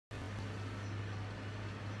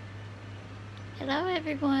Hello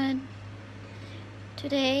everyone.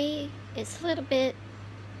 Today it's a little bit,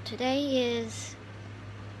 today is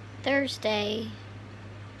Thursday.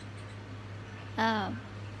 I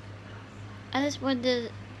just wanted to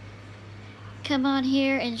come on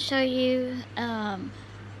here and show you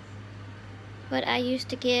what I used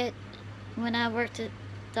to get when I worked at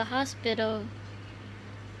the hospital.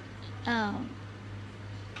 When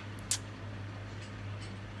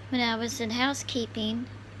I was in housekeeping,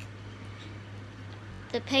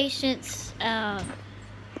 the patients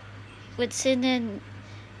would send in,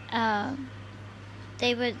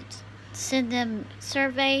 they would send them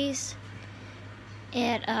surveys,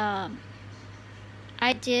 and I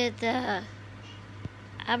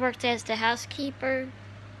worked as the housekeeper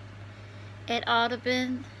at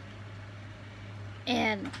Audubon,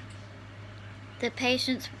 and the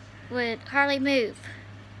patients would hardly move.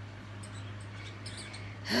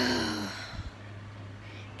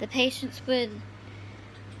 The patients would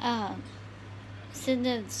send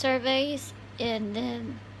in surveys, and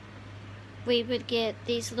then we would get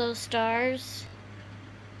these little stars.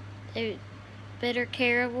 They're Better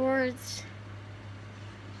Care Awards.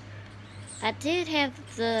 I did have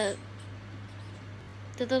the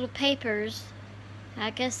little papers.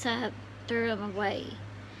 I guess I threw them away.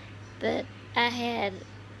 But I had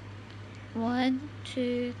 1,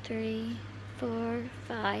 2, 3, 4,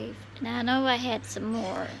 5. And I know I had some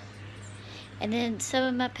more. And then some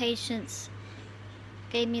of my patients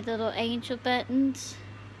gave me little angel buttons.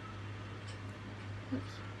 Oops.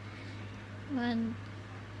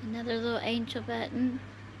 Another little angel button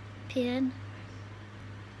pin.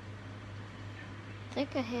 I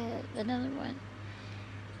think I had another one.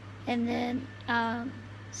 And then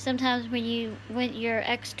sometimes when you went your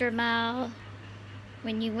extra mile,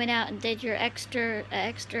 when you went out and did your extra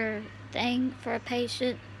thing for a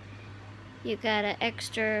patient, you got an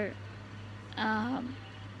extra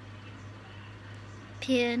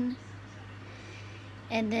pin.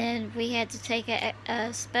 And then we had to take a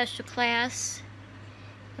special class,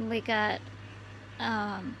 and we got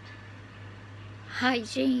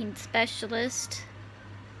hygiene specialist.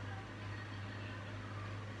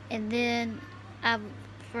 And then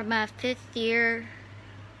for my 5th year,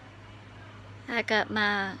 I got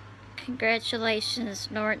my congratulations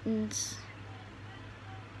Nortons,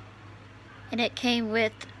 and it came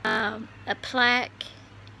with a plaque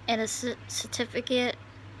and a certificate,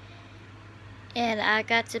 and I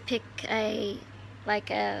got to pick I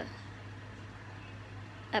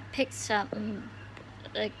picked something,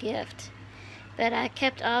 a gift, but I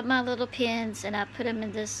kept all my little pins and I put them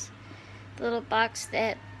in this little box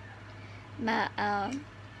that my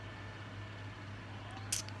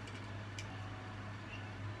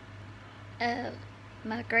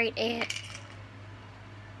my great aunt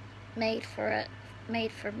made for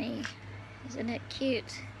me. Isn't it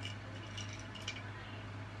cute?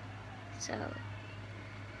 So,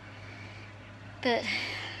 but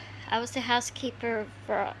I was the housekeeper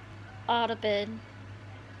for Audubon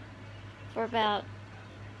for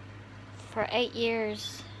 8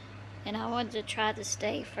 years, and I wanted to try to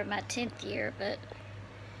stay for my 10th year, but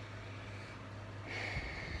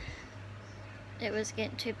it was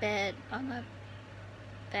getting too bad on my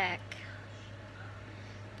back.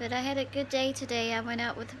 But I had a good day today. I went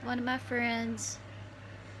out with one of my friend's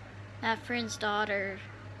daughter.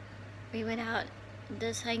 We went out and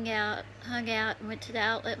just hung out, and went to the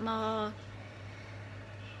outlet mall,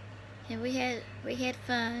 and we had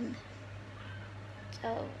fun.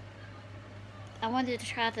 So I wanted to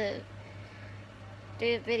try to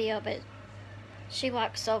do a video, but she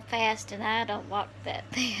walks so fast and I don't walk that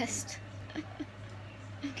fast.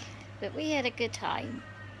 But we had a good time.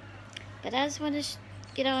 But I just want to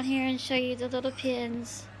get on here and show you the little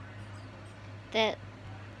pins that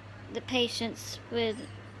the patients would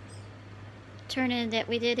turn in, that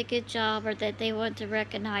we did a good job or that they want to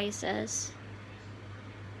recognize us.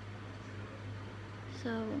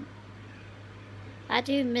 So I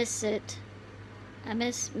do miss it. I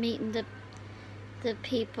miss meeting the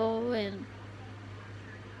people and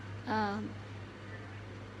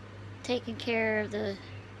taking care of the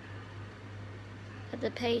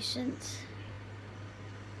patients.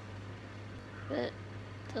 But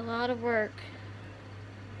it's a lot of work.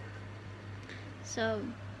 So,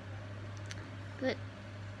 but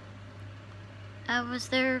I was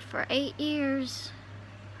there for 8 years.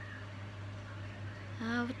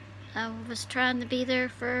 I was trying to be there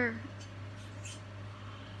for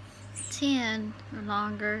 10 or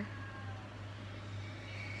longer.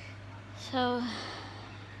 So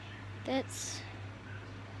that's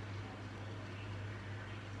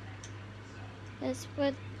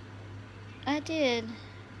what I did.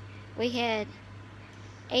 We had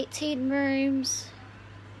 18 rooms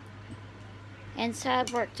and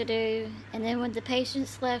side work to do. And then when the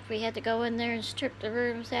patients left, we had to go in there and strip the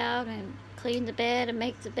rooms out and clean the bed and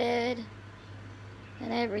make the bed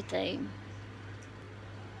and everything.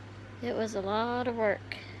 It was a lot of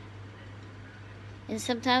work. And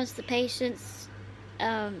sometimes the patients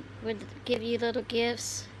would give you little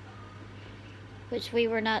gifts, which we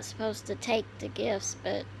were not supposed to take the gifts,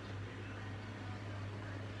 but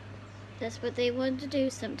that's what they wanted to do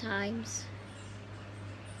sometimes.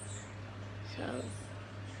 So,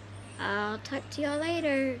 I'll talk to y'all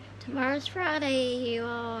later. Tomorrow's Friday, you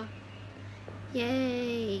all.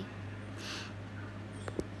 Yay.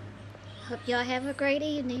 Hope y'all have a great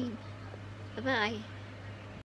evening. Bye-bye.